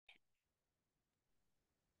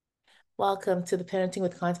Welcome to the Parenting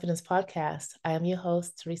with Confidence podcast. I am your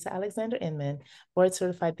host, Teresa Alexander Inman, board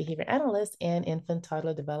certified behavior analyst and infant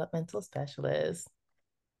toddler developmental specialist.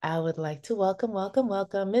 I would like to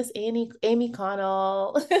welcome Miss Amy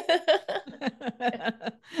Connell.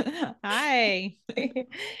 Hi. Hey,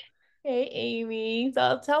 Amy. So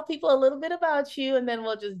I'll tell people a little bit about you and then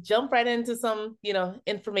we'll just jump right into some,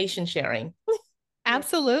 information sharing. Yeah.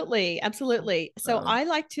 Absolutely. Absolutely. So Um, I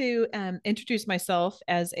like to introduce myself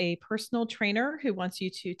as a personal trainer who wants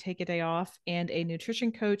you to take a day off and a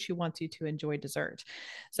nutrition coach who wants you to enjoy dessert.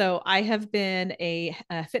 So I have been a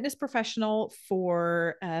fitness professional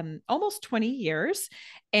for almost 20 years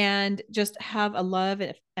and just have a love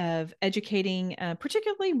of educating,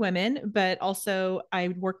 particularly women, but also I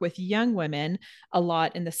work with young women a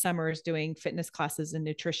lot in the summers doing fitness classes and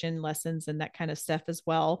nutrition lessons and that kind of stuff as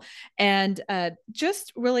well, and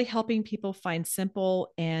just really helping people find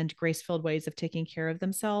simple and grace-filled ways of taking care of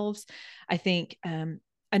themselves. I think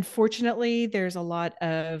unfortunately there's a lot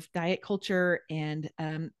of diet culture and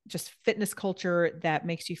just fitness culture that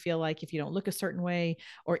makes you feel like if you don't look a certain way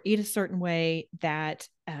or eat a certain way that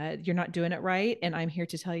you're not doing it right. And I'm here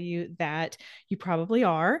to tell you that you probably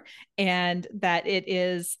are, and that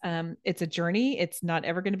it's a journey. It's not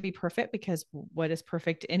ever going to be perfect, because what is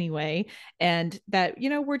perfect anyway? And that,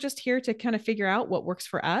 we're just here to kind of figure out what works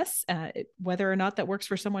for us. Whether or not that works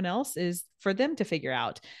for someone else is for them to figure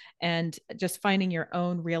out, and just finding your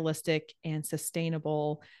own realistic and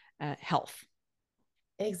sustainable health.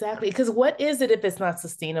 exactly. Because what is it if it's not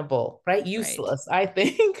sustainable, right? Right. Useless, I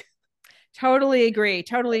think. Totally agree.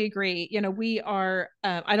 Totally agree. We are,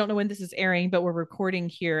 I don't know when this is airing, but we're recording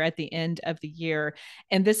here at the end of the year.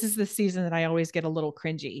 And this is the season that I always get a little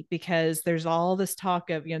cringy, because there's all this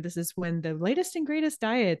talk of, this is when the latest and greatest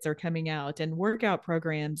diets are coming out and workout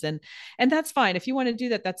programs. And that's fine. If you want to do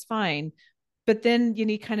that, that's fine. But then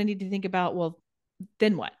kind of need to think about, well,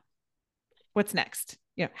 then what? What's next?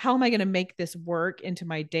 How am I going to make this work into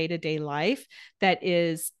my day-to-day life that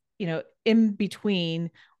is, in between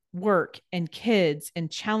work and kids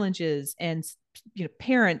and challenges and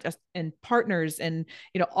parent and partners and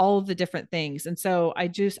all of the different things. And so I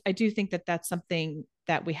do think that that's something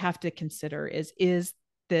that we have to consider: is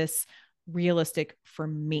this realistic for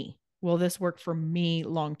me? Will this work for me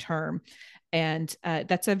long term? And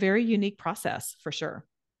that's a very unique process for sure.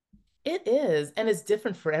 It is, and it's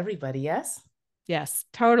different for everybody, yes? Yes,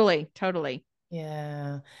 totally, totally.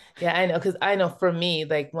 Yeah. Yeah, I know. Because I know for me,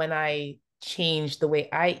 like when I changed the way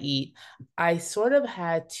I eat, I sort of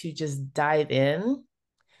had to just dive in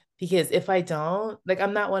because if I don't, like,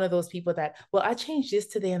 I'm not one of those people that, well, I changed this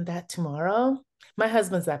today and that tomorrow. My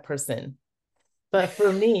husband's that person. But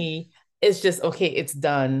for me, it's just, okay, it's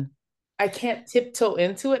done. I can't tiptoe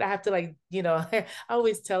into it. I have to, like, I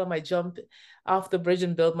always tell him I jump off the bridge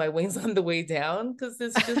and build my wings on the way down because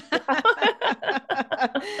it's just,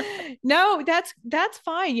 No, that's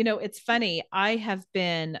fine. It's funny. I have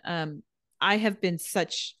been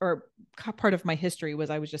such, or part of my history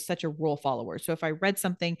was I was just such a rule follower. So if I read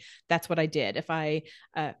something, that's what I did. If I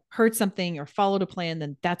heard something or followed a plan,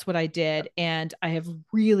 then that's what I did. And I have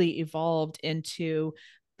really evolved into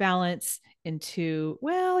balance, into,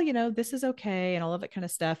 well, this is okay, and all of that kind of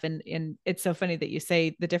stuff. And it's so funny that you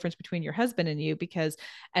say the difference between your husband and you, because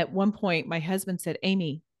at one point my husband said,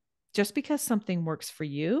 Amy, just because something works for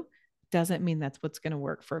you doesn't mean that's what's going to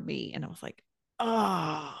work for me. And I was like,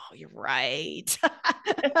 oh, you're right.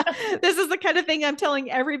 This is the kind of thing I'm telling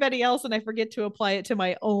everybody else, and I forget to apply it to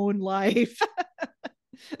my own life.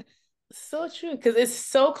 so true because it's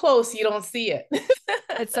so close you don't see it.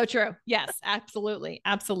 It's so true. Yes, absolutely.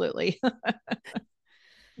 Absolutely.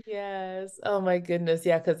 Yes. Oh my goodness.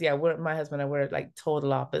 Yeah, because yeah, we're my husband and I, we're like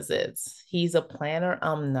total opposites. He's a planner.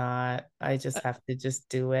 I'm not. I just have to just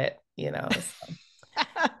do it.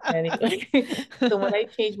 So anyway, so when I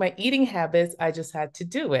changed my eating habits, I just had to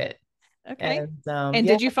do it. Okay. And And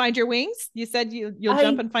yeah, did you find your wings? You said you'll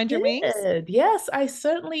jump I and find your wings. did. Yes, I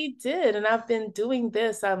certainly did. And I've been doing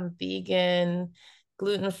this. I'm vegan,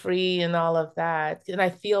 gluten-free, and all of that. And I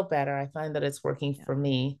feel better. I find that it's working Yeah. for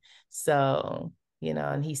me. So,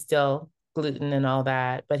 and he's still gluten and all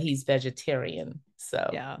that, but he's vegetarian. So,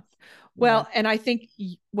 Yeah. yeah. Well, and I think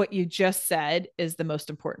what you just said is the most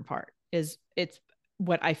important part. Is it's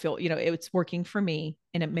what I feel, it's working for me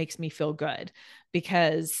and it makes me feel good,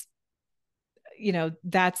 because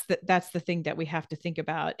that's the thing that we have to think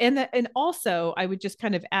about. And also I would just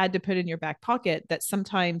kind of add, to put in your back pocket, that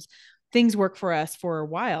sometimes things work for us for a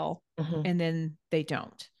while Mhm. and then they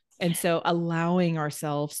don't. And so allowing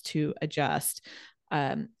ourselves to adjust,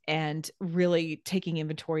 and really taking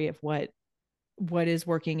inventory of what is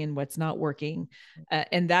working and what's not working.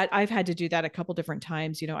 And that I've had to do that a couple different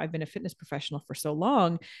times. I've been a fitness professional for so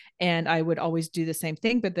long, and I would always do the same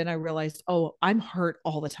thing. But then I realized, oh, I'm hurt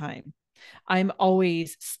all the time. I'm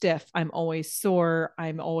always stiff. I'm always sore.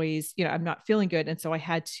 I'm always, I'm not feeling good. And so I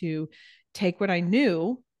had to take what I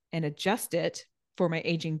knew and adjust it for my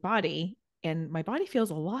aging body. And my body feels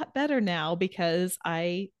a lot better now because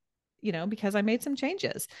because I made some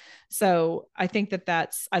changes. So I think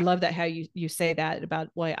I love that how you say that about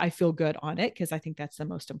why I feel good on it, because I think that's the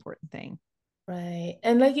most important thing. Right.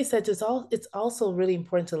 And like you said, it's also really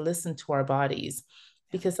important to listen to our bodies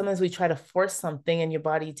Yeah. because sometimes we try to force something and your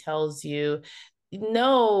body tells you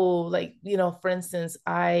no, like, for instance,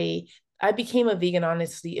 I became a vegan,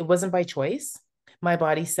 honestly. It wasn't by choice. My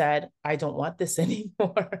body said, I don't want this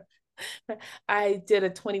anymore. I did a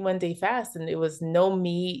 21-day fast and it was no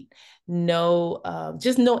meat, no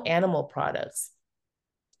just no animal products.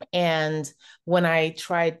 And when I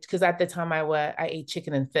tried, because at the time I ate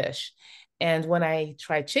chicken and fish. And when I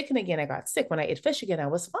tried chicken again, I got sick. When I ate fish again, I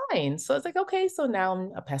was fine. So it's like, okay, so now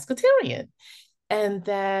I'm a pescatarian. And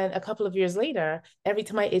then a couple of years later, every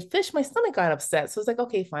time I ate fish, my stomach got upset. So it's like,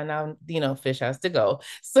 okay, fine, now, fish has to go.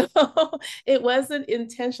 So it wasn't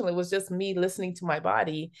intentional. It was just me listening to my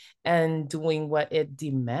body and doing what it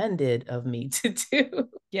demanded of me to do.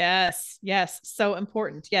 Yes, yes, so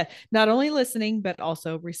important. Yeah, not only listening but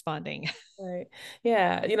also responding. Right.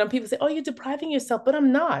 Yeah. People say, oh, you're depriving yourself, but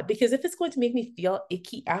I'm not, because if it's going to make me feel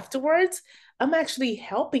icky afterwards, I'm actually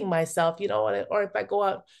helping myself, or if I go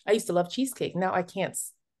out, I used to love cheesecake. Now I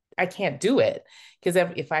can't do it because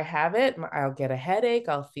if I have it, I'll get a headache.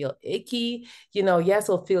 I'll feel icky. Yes,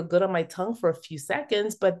 it'll feel good on my tongue for a few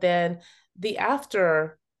seconds, but then the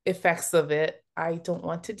after effects of it, I don't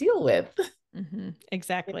want to deal with.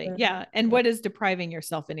 Exactly. Yeah. Yeah. And what is depriving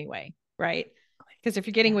yourself anyway? Right. Because if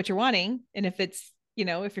you're getting what you're wanting, and if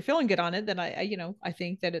you're feeling good on it, then I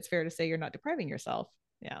think that it's fair to say you're not depriving yourself.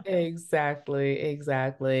 Yeah. Exactly,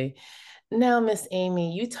 exactly. Now, Miss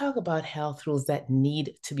Amy, you talk about health rules that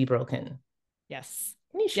need to be broken. Yes.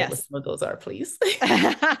 Can you share what Yes. some of those are, please?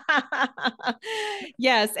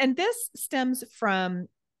 Yes. And this stems from,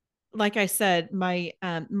 like I said, my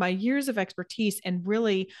years of expertise. And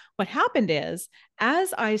really what happened is,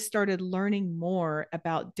 as I started learning more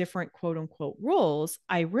about different quote unquote rules,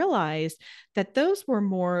 I realized that those were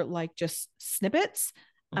more like just snippets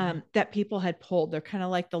Mhm. that people had pulled. They're kind of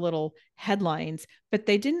like the little headlines, but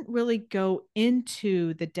they didn't really go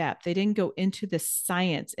into the depth. They didn't go into the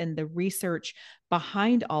science and the research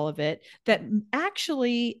behind all of it that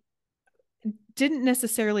actually didn't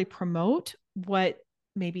necessarily promote what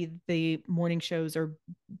maybe the morning shows or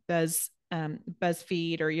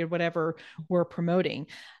BuzzFeed or whatever were promoting.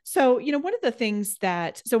 So, one of the things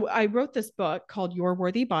so I wrote this book called Your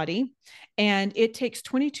Worthy Body, and it takes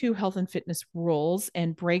 22 health and fitness rules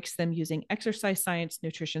and breaks them using exercise science,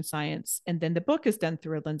 nutrition science, and then the book is done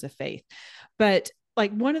through a lens of faith. But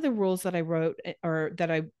like one of the rules that I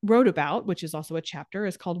wrote about, which is also a chapter,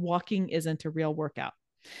 is called Walking Isn't a Real Workout.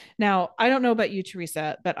 Now, I don't know about you,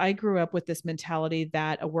 Teresa, but I grew up with this mentality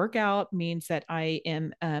that a workout means that I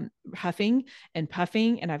am huffing and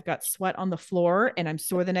puffing and I've got sweat on the floor and I'm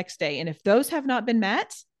sore the next day. And if those have not been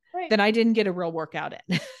met, Right. then I didn't get a real workout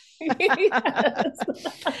in. Yes.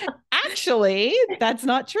 Actually, that's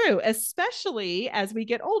not true, especially as we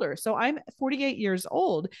get older. So I'm 48 years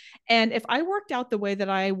old. And if I worked out the way that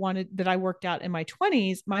I wanted, that I worked out in my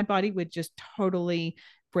 20s, my body would just totally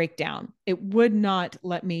break down. It would not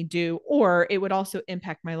let me do, or it would also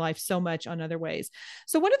impact my life so much on other ways.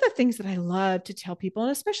 So, one of the things that I love to tell people,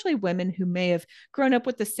 and especially women who may have grown up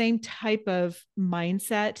with the same type of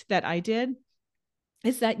mindset that I did,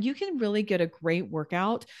 is that you can really get a great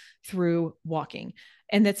workout through walking.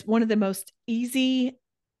 And that's one of the most easily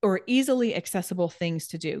accessible things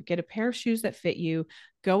to do. Get a pair of shoes that fit you,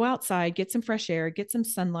 go outside, get some fresh air, get some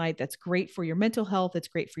sunlight. That's great for your mental health. It's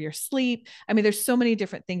great for your sleep. I mean, there's so many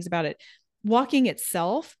different things about it. Walking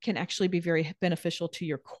itself can actually be very beneficial to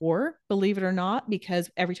your core, believe it or not, because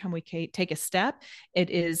every time we take a step, it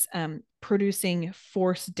is producing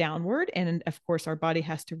force downward. And of course, our body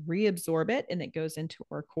has to reabsorb it and it goes into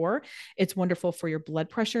our core. It's wonderful for your blood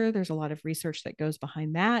pressure. There's a lot of research that goes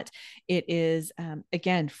behind that. It is,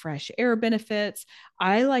 again, fresh air benefits.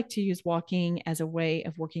 I like to use walking as a way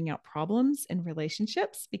of working out problems in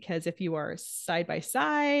relationships, because if you are side by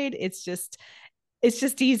side, it's just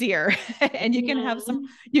easier and Mhm.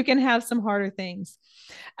 you can have some harder things.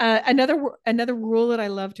 Another rule that I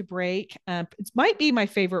love to break, it might be my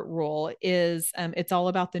favorite rule, is it's all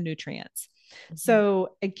about the nutrients. Mhm.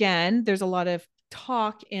 So again, there's a lot of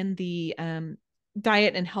talk in the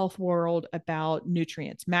diet and health world about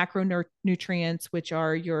nutrients, macronutrients, which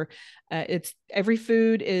are your, it's every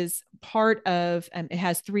food is part of, it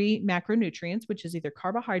has three macronutrients, which is either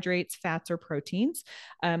carbohydrates, fats, or proteins.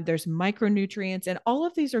 There's micronutrients, and all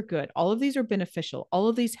of these are good. All of these are beneficial. All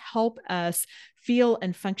of these help us feel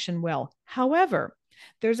and function well. However,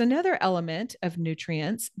 there's another element of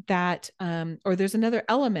nutrients that, or there's another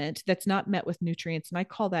element that's not met with nutrients, and I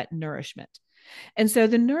call that nourishment. And so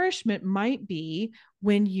the nourishment might be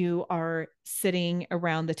when you are sitting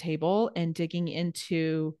around the table and digging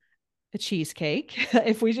into a cheesecake.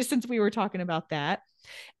 If we just, since we were talking about that,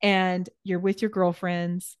 and you're with your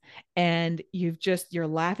girlfriends and you're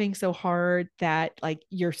laughing so hard that like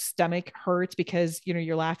your stomach hurts because,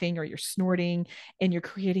 you're laughing or you're snorting and you're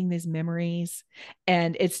creating these memories.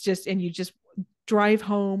 And it's just, and you just drive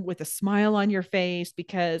home with a smile on your face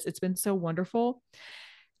because it's been so wonderful.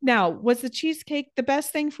 Now, was the cheesecake the best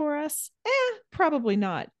thing for us? Probably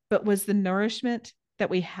not. But was the nourishment that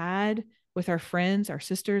we had with our friends, our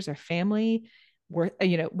sisters, our family,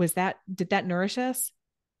 was that, did that nourish us?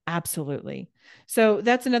 Absolutely. So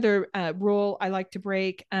that's another rule I like to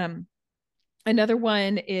break. Another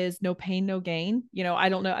one is no pain, no gain. I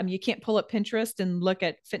don't know. I mean, you can't pull up Pinterest and look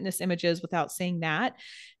at fitness images without seeing that,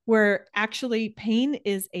 where actually pain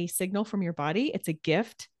is a signal from your body. It's a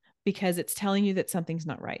gift because it's telling you that something's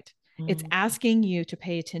not right. It's Mm. asking you to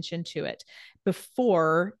pay attention to it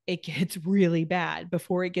before it gets really bad,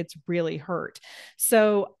 before it gets really hurt.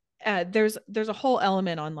 So there's a whole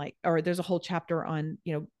element on like, or there's a whole chapter on,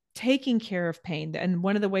 taking care of pain. And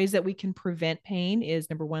one of the ways that we can prevent pain is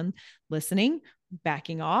number one, listening,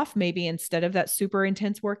 backing off. Maybe instead of that super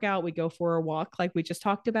intense workout, we go for a walk, like we just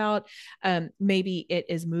talked about. Maybe it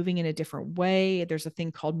is moving in a different way. There's a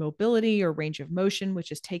thing called mobility or range of motion,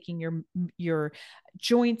 which is taking your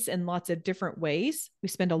joints in lots of different ways. We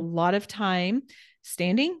spend a lot of time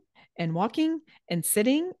standing and walking and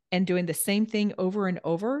sitting and doing the same thing over and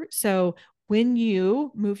over. So when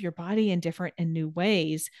you move your body in different and new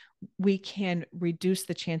ways, we can reduce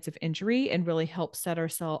the chance of injury and really help set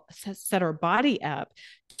our body up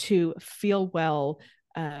to feel well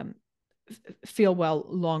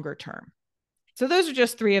longer term. So those are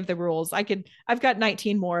just three of the rules. I've got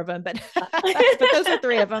 19 more of them, but but those are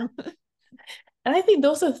three of them. And I think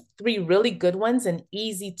those are three really good ones and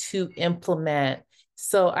easy to implement.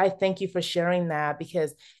 So I thank you for sharing that,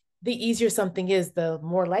 because the easier something is, the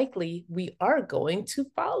more likely we are going to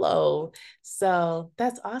follow. So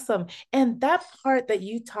that's awesome. And that part that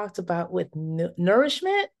you talked about with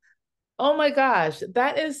nourishment, oh my gosh,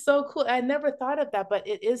 that is so cool. I never thought of that, but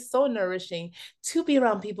it is so nourishing to be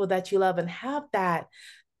around people that you love and have that,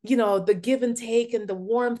 the give and take and the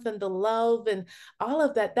warmth and the love and all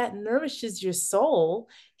of that, that nourishes your soul.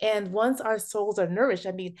 And once our souls are nourished,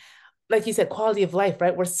 I mean, like you said, quality of life,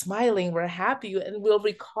 right? We're smiling, we're happy, and we'll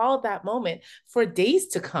recall that moment for days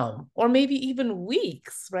to come, or maybe even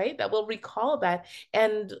weeks, right? That we'll recall that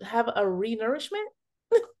and have a re-nourishment.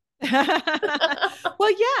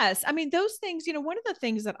 Well, yes. I mean, those things, one of the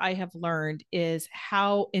things that I have learned is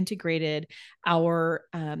how integrated our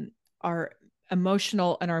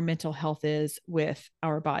emotional and our mental health is with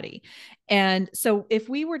our body. And so if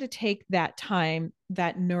we were to take that time,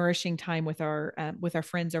 that nourishing time with our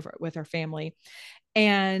friends or with our family,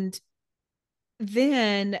 and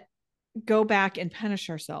then go back and punish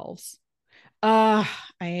ourselves. I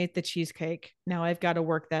ate the cheesecake. Now I've got to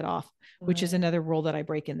work that off, which is Right. another rule that I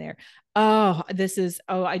break in there. I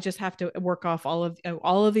just have to work off all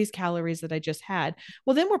of these calories that I just had.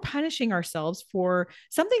 Well, then we're punishing ourselves for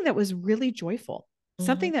something that was really joyful, Mhm.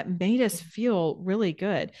 something that made us feel really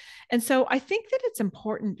good. And so I think that it's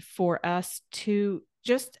important for us to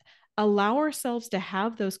just allow ourselves to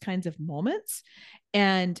have those kinds of moments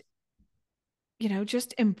and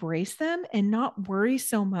just embrace them and not worry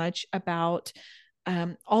so much about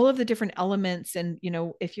all of the different elements. And,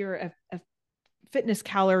 if you're a fitness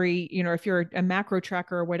calorie, if you're a macro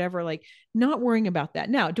tracker or whatever, like not worrying about that.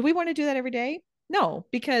 Now, do we want to do that every day? No,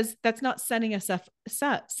 because that's not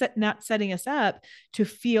not setting us up to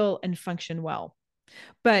feel and function well.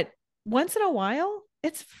 But once in a while,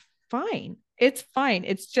 it's fine. It's fine.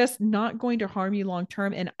 It's just not going to harm you long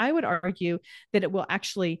term. And I would argue that it will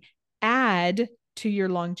actually add to your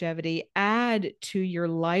longevity, add to your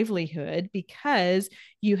livelihood, because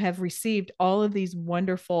you have received all of these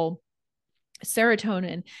wonderful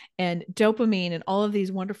serotonin and dopamine and all of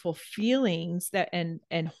these wonderful feelings that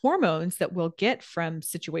and hormones that we'll get from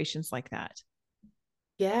situations like that.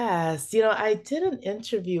 Yes, I did an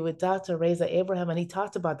interview with Dr. Reza Abraham, and he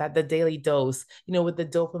talked about that, the daily dose, with the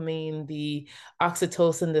dopamine, the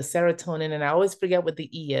oxytocin, the serotonin, and I always forget what the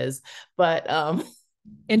E is, but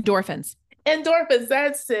Endorphins. endorphins,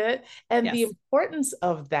 that's it. And the Yes. importance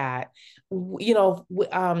of that,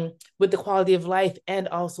 with the quality of life and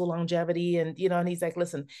also longevity. And he's like,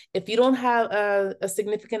 listen, if you don't have a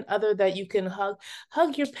significant other that you can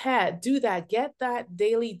hug your pet, do that, get that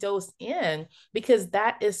daily dose in, because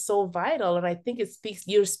that is so vital. And I think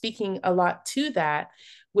you're speaking a lot to that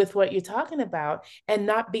with what you're talking about, and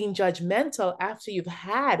not being judgmental after you've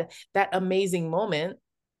had that amazing moment,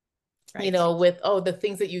 Right. with, oh, the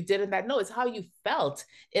things that you did in that. No, it's how you felt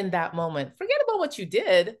in that moment. Forget about what you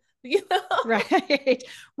did, you know? Right.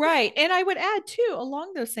 Right. And I would add too,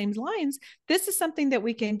 along those same lines, this is something that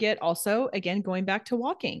we can get also, again, going back to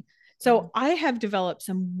walking. So I have developed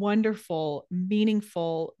some wonderful,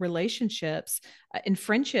 meaningful relationships and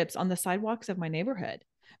friendships on the sidewalks of my neighborhood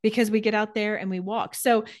because we get out there and we walk.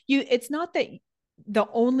 So it's not that the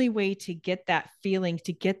only way to get that feeling,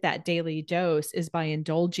 to get that daily dose is by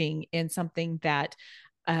indulging in something that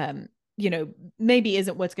um, you know, maybe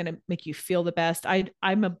isn't what's going to make you feel the best.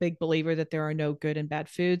 I'm a big believer that there are no good and bad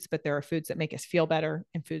foods, but there are foods that make us feel better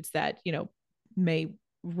and foods that, may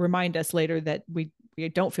remind us later that we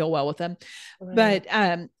don't feel well with them. Right.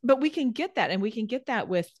 But we can get that, and we can get that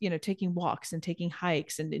with, taking walks and taking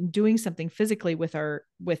hikes and doing something physically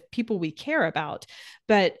with people we care about.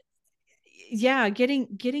 But yeah,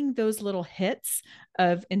 getting those little hits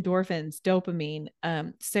of endorphins, dopamine,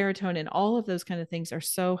 serotonin, all of those kind of things are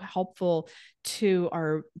so helpful to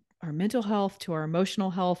our mental health, to our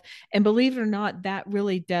emotional health. And believe it or not, that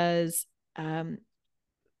really does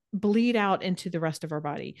bleed out into the rest of our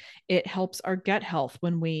body. It helps our gut health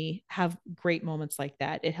when we have great moments like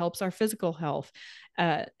that. It helps our physical health.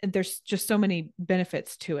 And there's just so many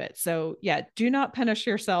benefits to it. So, yeah, do not punish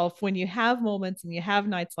yourself when you have moments and you have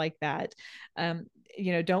nights like that.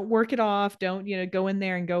 Don't work it off. Don't, go in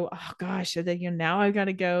there and go, oh gosh, now I've got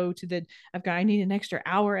to go I need an extra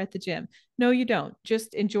hour at the gym. No, you don't.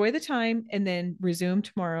 Just enjoy the time and then resume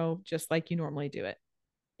tomorrow, just like you normally do it.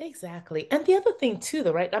 Exactly. And the other thing too,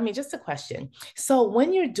 though, right? I mean, just a question. So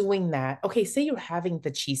when you're doing that, okay, say you're having the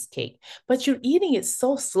cheesecake, but you're eating it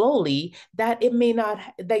so slowly that it may not,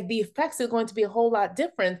 like, the effects are going to be a whole lot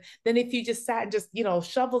different than if you just sat and just,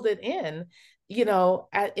 shoveled it in,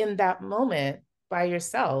 in that moment by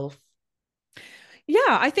yourself. Yeah,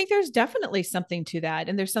 I think there's definitely something to that.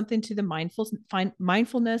 And there's something to the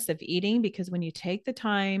mindfulness of eating, because when you take the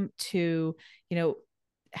time to, you know,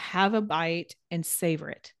 have a bite and savor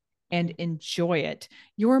it and enjoy it,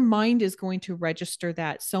 your mind is going to register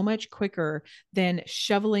that so much quicker than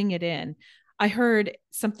shoveling it in. I heard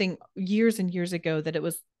something years and years ago that it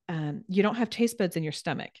was you don't have taste buds in your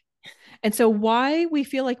stomach. And so, why we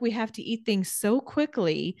feel like we have to eat things so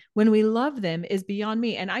quickly when we love them is beyond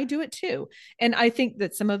me. And I do it too. And I think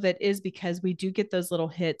that some of it is because we do get those little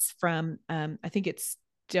hits from, I think it's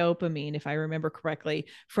dopamine, if I remember correctly,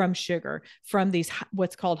 from sugar, from these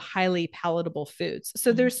what's called highly palatable foods.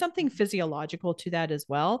 So, there's something physiological to that as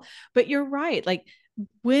well. But you're right. Like,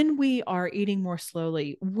 when we are eating more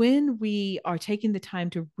slowly, when we are taking the time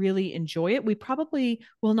to really enjoy it, we probably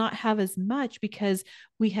will not have as much because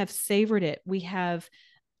we have savored it. We have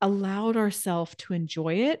allowed ourselves to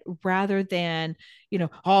enjoy it rather than,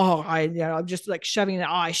 I'm just like shoving it.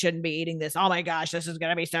 Oh, I shouldn't be eating this. Oh my gosh, this is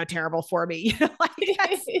going to be so terrible for me.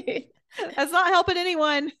 Like that's not helping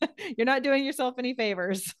anyone. You're not doing yourself any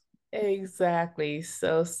favors. Exactly.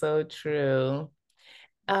 So, so true.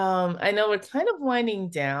 I know we're kind of winding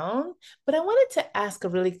down, but I wanted to ask a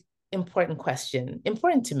really important question,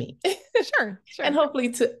 important to me, Sure, and sure.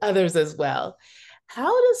 hopefully to others as well. How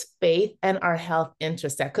does faith and our health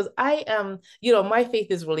intersect? Because I am, my faith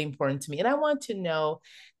is really important to me. And I want to know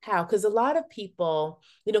how, because a lot of people,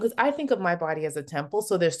 because I think of my body as a temple.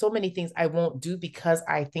 So there's so many things I won't do because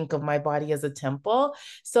I think of my body as a temple.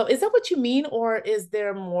 So is that what you mean? Or is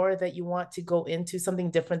there more that you want to go into,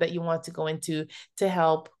 something different that you want to go into to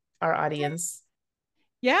help our audience?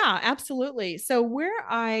 Yeah, absolutely. So where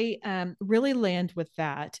I really land with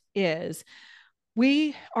that is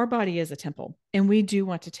our body is a temple and we do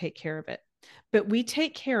want to take care of it, but we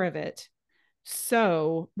take care of it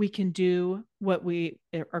so we can do what we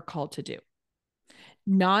are called to do.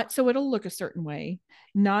 not so it'll look a certain way,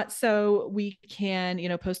 not so we can,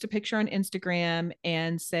 post a picture on Instagram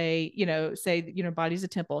and say, body's a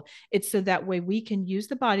temple. It's so that way we can use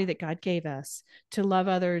the body that God gave us to love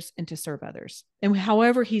others and to serve others. And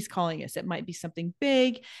however he's calling us, it might be something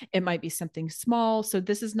big, it might be something small. So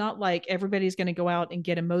this is not like everybody's going to go out and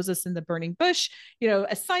get a Moses in the burning bush,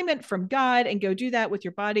 assignment from God and go do that with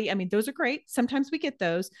your body. I mean, those are great. Sometimes we get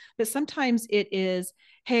those, but sometimes it is,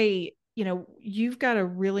 hey, you've got a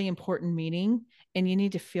really important meeting and you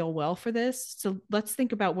need to feel well for this. So let's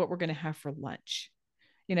think about what we're going to have for lunch.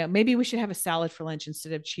 Maybe we should have a salad for lunch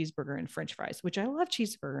instead of cheeseburger and French fries, which I love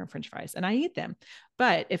cheeseburger and French fries and I eat them.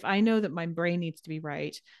 But if I know that my brain needs to be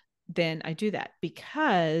right, then I do that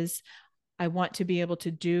because I want to be able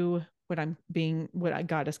to do what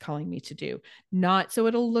God is calling me to do, not so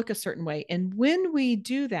it'll look a certain way. And when we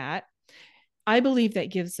do that, I believe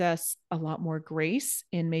that gives us a lot more grace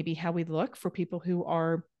in maybe how we look for people who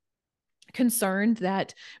are concerned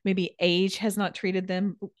that maybe age has not treated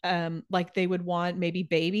them like they would want. Maybe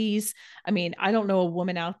babies. I mean, I don't know a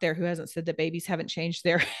woman out there who hasn't said that babies haven't changed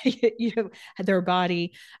their, their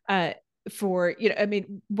body for, I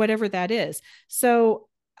mean, whatever that is. So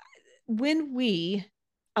when we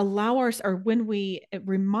when we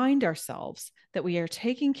remind ourselves that we are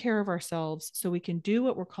taking care of ourselves so we can do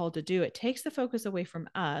what we're called to do, it takes the focus away from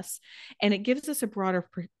us and it gives us a broader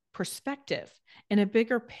perspective and a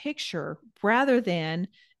bigger picture rather than,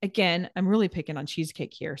 again, I'm really picking on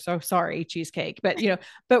cheesecake here. So sorry, cheesecake,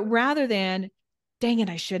 but rather than, dang it,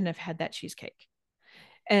 I shouldn't have had that cheesecake.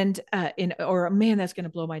 And, or man, that's going to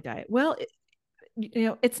blow my diet. Well,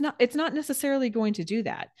 it's not necessarily going to do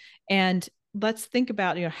that. And let's think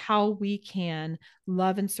about how we can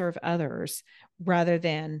love and serve others rather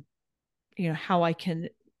than how I can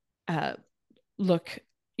look,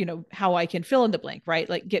 how I can fill in the blank, right?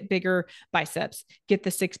 Like get bigger biceps, get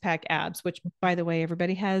the six-pack abs, which by the way,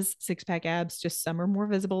 everybody has six-pack abs, just some are more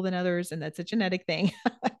visible than others, and that's a genetic thing.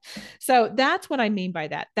 So that's what I mean by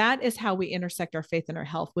that. That is how we intersect our faith and our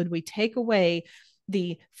health. When we take away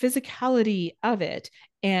the physicality of it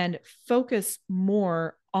and focus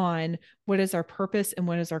more on what is our purpose and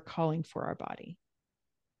what is our calling for our body.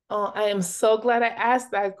 Oh, I am so glad I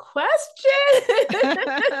asked that question.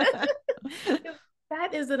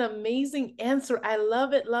 That is an amazing answer. I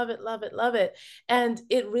love it, love it, love it, love it. And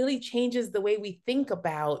it really changes the way we think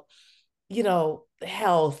about,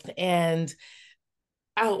 health and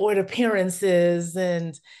outward appearances.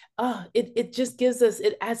 And it just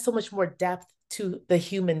it adds so much more depth to the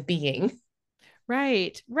human being.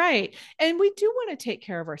 Right, right. And we do want to take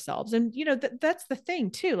care of ourselves. And, that's the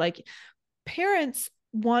thing too. Like parents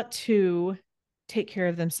want to take care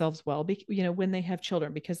of themselves well, when they have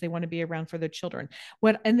children, because they want to be around for their children.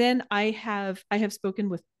 And then I have spoken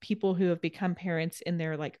with people who have become parents in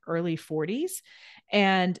their like early 40s,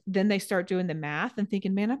 and then they start doing the math and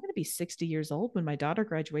thinking, man, I'm going to be 60 years old when my daughter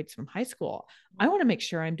graduates from high school. I want to make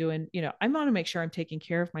sure I want to make sure I'm taking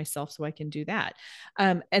care of myself so I can do that.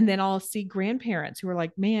 And then I'll see grandparents who are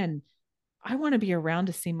like, man, I want to be around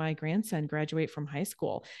to see my grandson graduate from high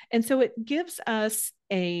school. And so it gives us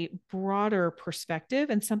a broader perspective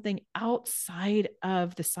and something outside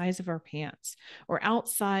of the size of our pants or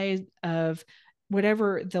outside of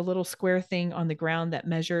whatever the little square thing on the ground that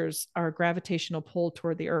measures our gravitational pull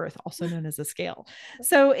toward the earth, also known as a scale.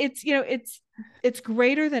 So it's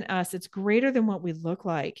greater than us. It's greater than what we look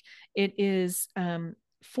like. It is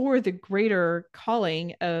for the greater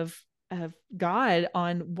calling of God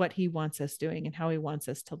on what he wants us doing and how he wants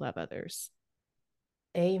us to love others.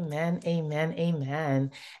 Amen, amen,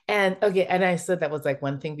 amen. And okay, and I said that was like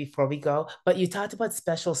one thing before we go, but you talked about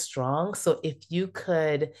special strong. So if you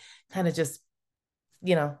could kind of just,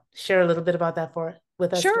 share a little bit about that for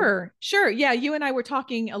with us, please. Sure, sure. Yeah, you and I were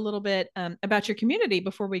talking a little bit about your community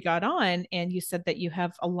before we got on, and you said that you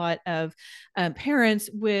have a lot of parents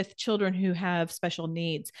with children who have special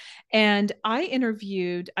needs. And I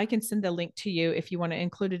can send the link to you if you want to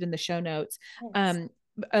include it in the show notes. Yes. Um,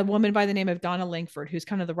 a woman by the name of Donna Langford, who's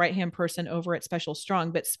kind of the right hand person over at Special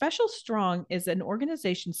Strong. But Special Strong is an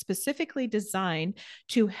organization specifically designed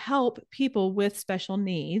to help people with special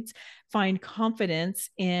needs find confidence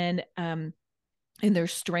in their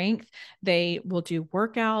strength. They will do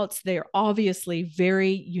workouts. They're obviously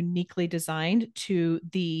very uniquely designed to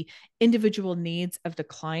the individual needs of the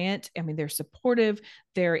client. I mean, they're supportive,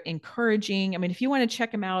 they're encouraging. I mean, if you want to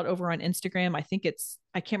check them out over on Instagram, I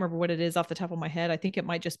can't remember what it is off the top of my head. I think it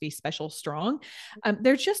might just be Special Strong.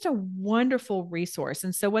 They're just a wonderful resource.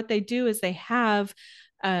 And so what they do is they're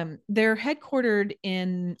headquartered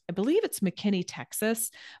in, I believe it's McKinney,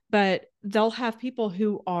 Texas, but they'll have people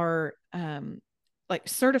who are like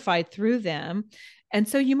certified through them. And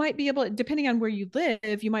so you might be able, depending on where you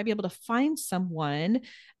live, you might be able to find someone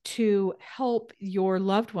to help your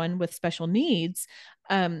loved one with special needs,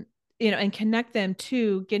 um, and connect them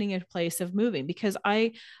to getting a place of moving. Because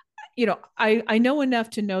I know enough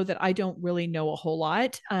to know that I don't really know a whole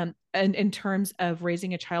lot, in terms of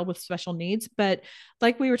raising a child with special needs. But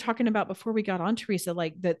like we were talking about before we got on, Teresa,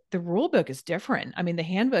 like the rule book is different. I mean, the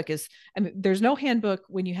handbook is, I mean, there's no handbook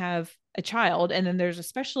when you have a child, and then there's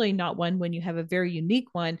especially not one when you have a very unique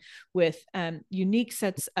one with unique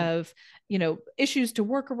sets of issues to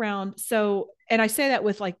work around. So, and I say that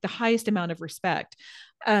with like the highest amount of respect.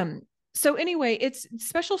 um, so anyway, it's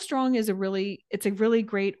Special Strong is it's a really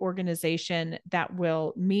great organization that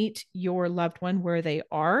will meet your loved one where they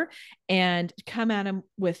are and come at them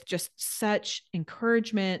with just such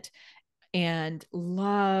encouragement and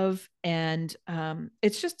love. And I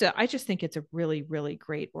just think it's a really, really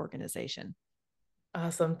great organization.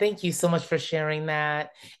 Awesome. Thank you so much for sharing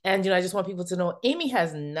that. And, I just want people to know Amy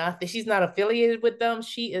has nothing. She's not affiliated with them.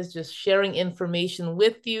 She is just sharing information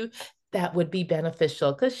with you that would be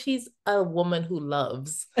beneficial because she's a woman who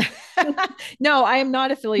loves. No, I am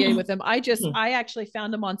not affiliated with them. I actually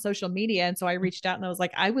found them on social media. And so I reached out and I was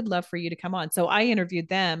like, I would love for you to come on. So I interviewed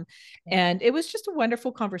them, and it was just a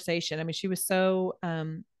wonderful conversation. I mean, she was so,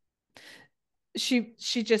 she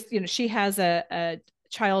just, she has a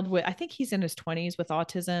child with, I think he's in his 20s with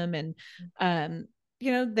autism. And,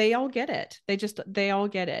 they all get it. They all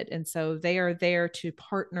get it. And so they are there to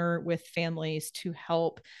partner with families to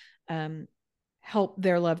um, help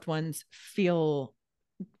their loved ones feel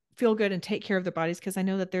good and take care of their bodies, because I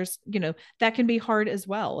know that there's, that can be hard as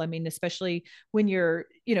well. I mean, especially when you're,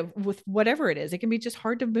 with whatever it is, it can be just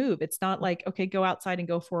hard to move. It's not like, okay, go outside and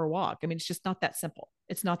go for a walk. I mean, it's just not that simple.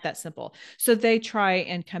 It's not that simple. So they try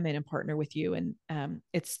and come in and partner with you. And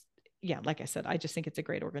it's, yeah, like I said, I just think it's a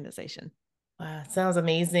great organization. Wow, sounds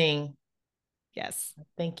amazing. Yes.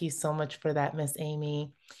 Thank you so much for that, Miss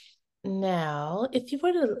Amy. Now, if you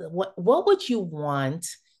were to, what would you want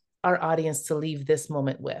our audience to leave this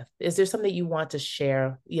moment with? Is there something you want to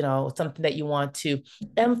share, something that you want to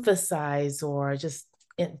emphasize or just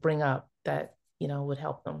bring up that, would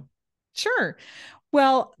help them? Sure.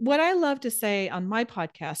 Well, what I love to say on my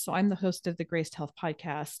podcast, so I'm the host of the Graced Health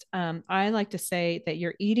podcast. I like to say that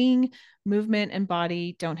your eating, movement, and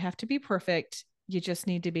body don't have to be perfect. You just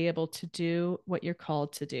need to be able to do what you're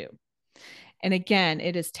called to do. And again,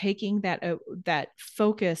 it is taking that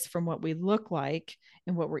focus from what we look like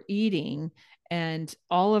and what we're eating and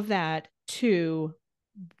all of that to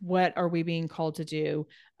what are we being called to do,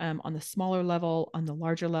 on the smaller level, on the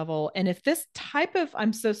larger level. And if this type of,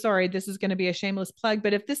 I'm so sorry, this is going to be a shameless plug,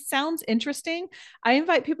 but if this sounds interesting, I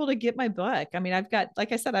invite people to get my book. I mean,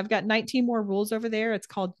 like I said, I've got 19 more rules over there. It's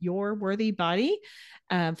called Your Worthy Body.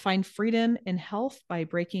 Find freedom in health by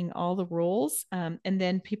breaking all the rules. And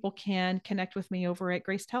then people can connect with me over at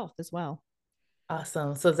Graced Health as well.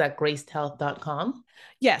 Awesome. So is that gracedhealth.com?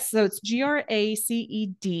 Yes. So it's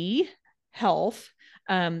GRACED health.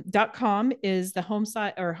 .com is the home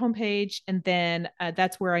site or homepage. And then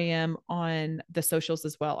that's where I am on the socials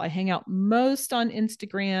as well. I hang out most on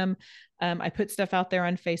Instagram. I put stuff out there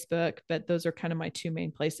on Facebook, but those are kind of my two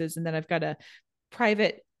main places. And then I've got a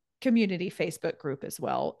private community Facebook group as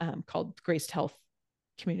well, called Graced Health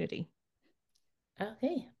Community.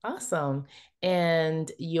 Okay, awesome.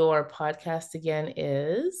 And your podcast again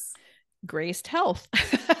is? Graced Health.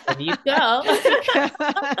 There you go.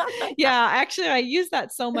 Yeah, actually, I use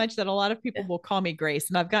that so much that a lot of people will call me Grace,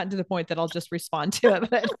 and I've gotten to the point that I'll just respond to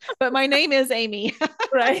it. But my name is Amy.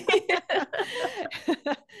 Right.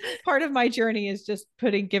 Part of my journey is just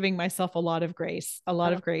giving myself a lot of grace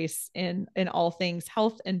in all things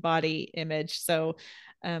health and body image. So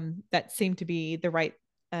that seemed to be the right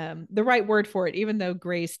word for it, even though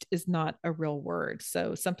graced is not a real word.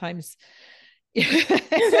 So sometimes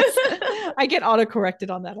I get auto-corrected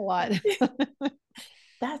on that a lot.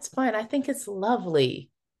 That's fine. I think it's lovely.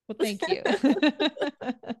 Well, thank you.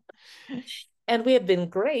 And we have been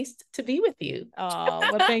graced to be with you. Oh,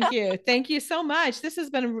 well, thank you. Thank you so much. This has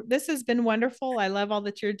been wonderful. I love all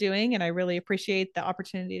that you're doing, and I really appreciate the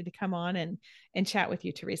opportunity to come on and chat with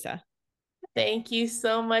you, Teresa. Thank you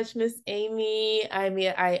so much, Miss Amy. I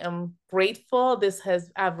mean, I am grateful.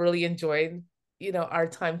 I've really enjoyed, our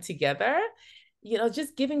time together.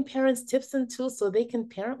 Just giving parents tips and tools so they can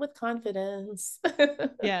parent with confidence.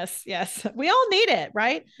 Yes, yes. We all need it,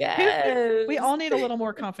 right? We Yes. all need a little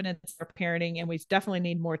more confidence for parenting, and we definitely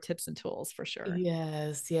need more tips and tools for sure.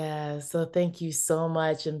 Yes, yes. So thank you so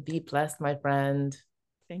much and be blessed, my friend.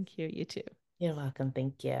 Thank you. You too. You're welcome.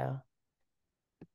 Thank you.